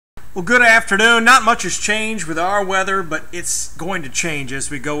Well, good afternoon. Not much has changed with our weather, but it's going to change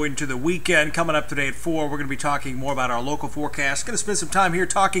as we go into the weekend. Coming up today at 4, we're going to be talking more about our local forecast. Going to spend some time here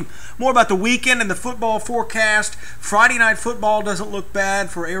talking more about the weekend and the football forecast. Friday night football doesn't look bad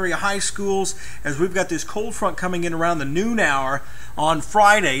for area high schools as we've got this cold front coming in around the noon hour on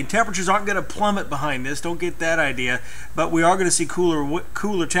Friday. Temperatures aren't going to plummet behind this. Don't get that idea. But we are going to see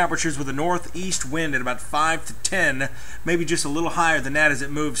cooler temperatures with a northeast wind at about 5 to 10, maybe just a little higher than that as it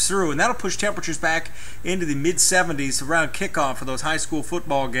moves through. And that'll push temperatures back into the mid-70s around kickoff for those high school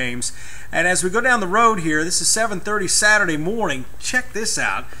football games. And as we go down the road here, this is 7:30 Saturday morning. Check this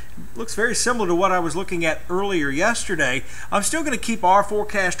out. It looks very similar to what I was looking at earlier yesterday. I'm still going to keep our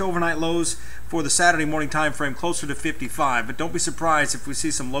forecast overnight lows for the Saturday morning time frame closer to 55, but don't be surprised if we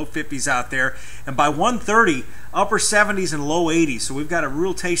see some low 50s out there. And by 1:30, upper 70s and low 80s. So we've got a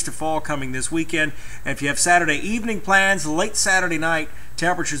real taste of fall coming this weekend. And if you have Saturday evening plans, late Saturday night,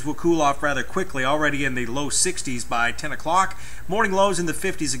 temperatures will cool off rather quickly, already in the low 60s by 10 o'clock. Morning lows in the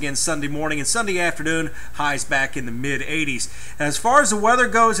 50s again Sunday morning, and Sunday afternoon, highs back in the mid-80s. And as far as the weather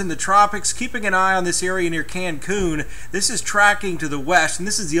goes in the tropics, keeping an eye on this area near Cancun, this is tracking to the west, and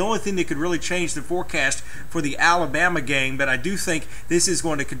this is the only thing that could really change the forecast for the Alabama game, but I do think this is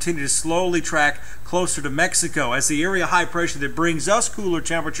going to continue to slowly track closer to Mexico as the area high pressure that brings us cooler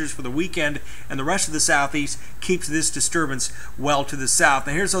temperatures for the weekend and the rest of the southeast keeps this disturbance well to the south.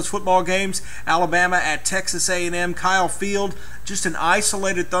 Now here's those football games. Alabama at Texas A&M, Kyle Field, just an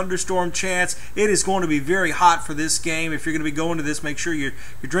isolated thunderstorm chance. It is going to be very hot for this game. If you're going to be going to this, make sure you're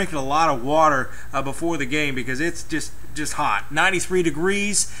drinking a lot of water before the game because it's just hot. 93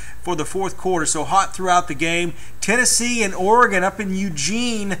 degrees for the fourth quarter, so hot throughout the game. Tennessee and Oregon up in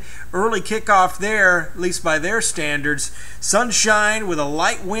Eugene, early kickoff there, at least by their standards. Sunshine with a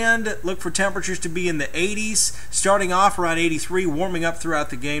light wind. Look for temperatures to be in the 80s, starting off around 83, warming up throughout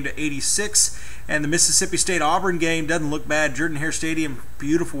the game to 86. And the Mississippi State-Auburn game doesn't look bad. Jordan-Hare Stadium,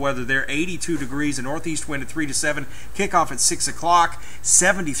 beautiful weather there. 82 degrees, a northeast wind at 3 to 7. Kickoff at 6 o'clock.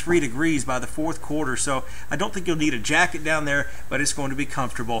 73 degrees by the fourth quarter. So I don't think you'll need a jacket down there, but it's going to be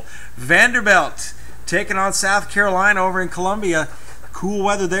comfortable. Vanderbilt taking on South Carolina over in Columbia. Cool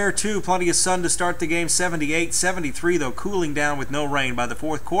weather there too, plenty of sun to start the game. 78, 73 though, cooling down with no rain by the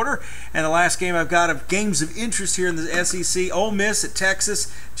fourth quarter. And the last game I've got of games of interest here in the SEC, Ole Miss at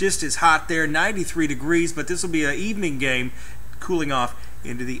Texas, just as hot there, 93 degrees, but this will be an evening game, cooling off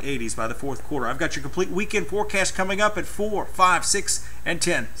into the 80s by the fourth quarter. I've got your complete weekend forecast coming up at 4, 5, 6, and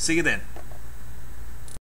 10. See you then.